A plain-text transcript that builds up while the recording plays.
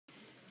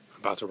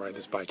About to ride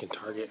this bike in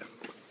Target.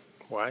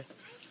 Why?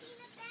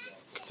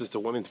 Because it's a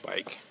women's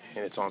bike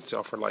and it's on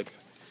sale for like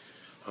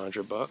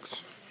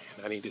 $100.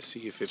 And I need to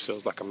see if it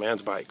feels like a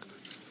man's bike.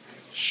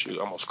 Shoot,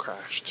 almost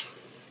crashed.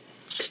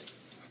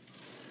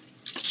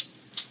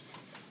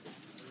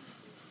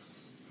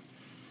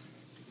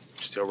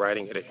 Still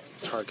riding it at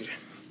Target.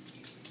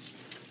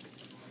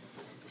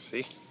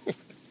 See?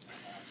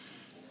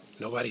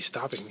 Nobody's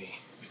stopping me.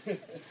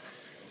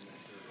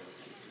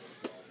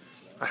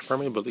 I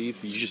firmly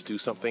believe you just do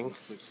something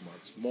 6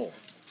 months more.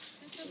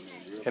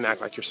 and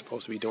act like you're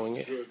supposed to be doing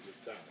it.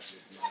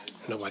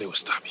 Nobody will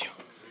stop you.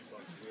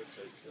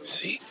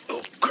 See?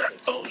 Oh, crap.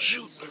 Oh,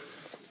 shoot.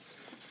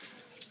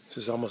 This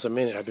is almost a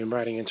minute I've been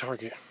riding in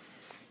Target.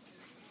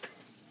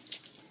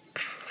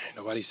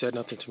 Nobody said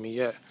nothing to me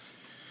yet.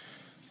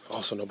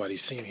 Also,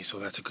 nobody's seen me, so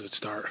that's a good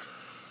start.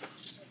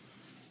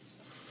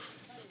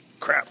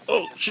 Crap.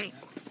 Oh, shoot.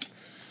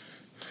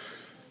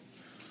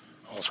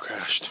 Almost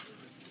crashed.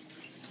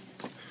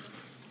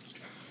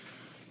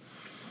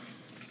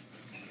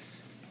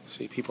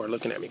 See, people are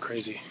looking at me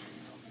crazy,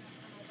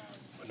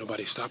 but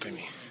nobody's stopping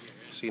me.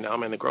 See, now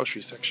I'm in the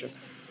grocery section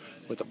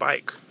with a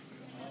bike.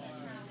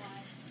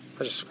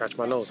 I just scratched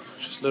my nose.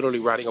 Just literally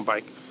riding a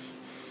bike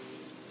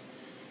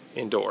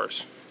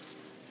indoors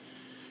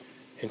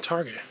in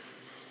Target,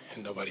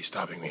 and nobody's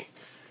stopping me.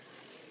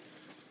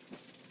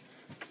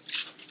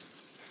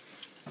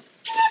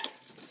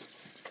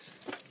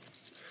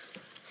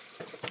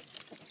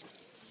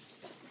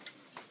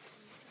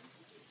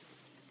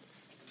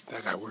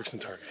 That guy works in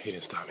Target. He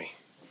didn't stop me.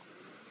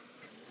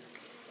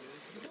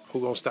 Who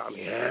gonna stop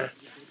me, huh?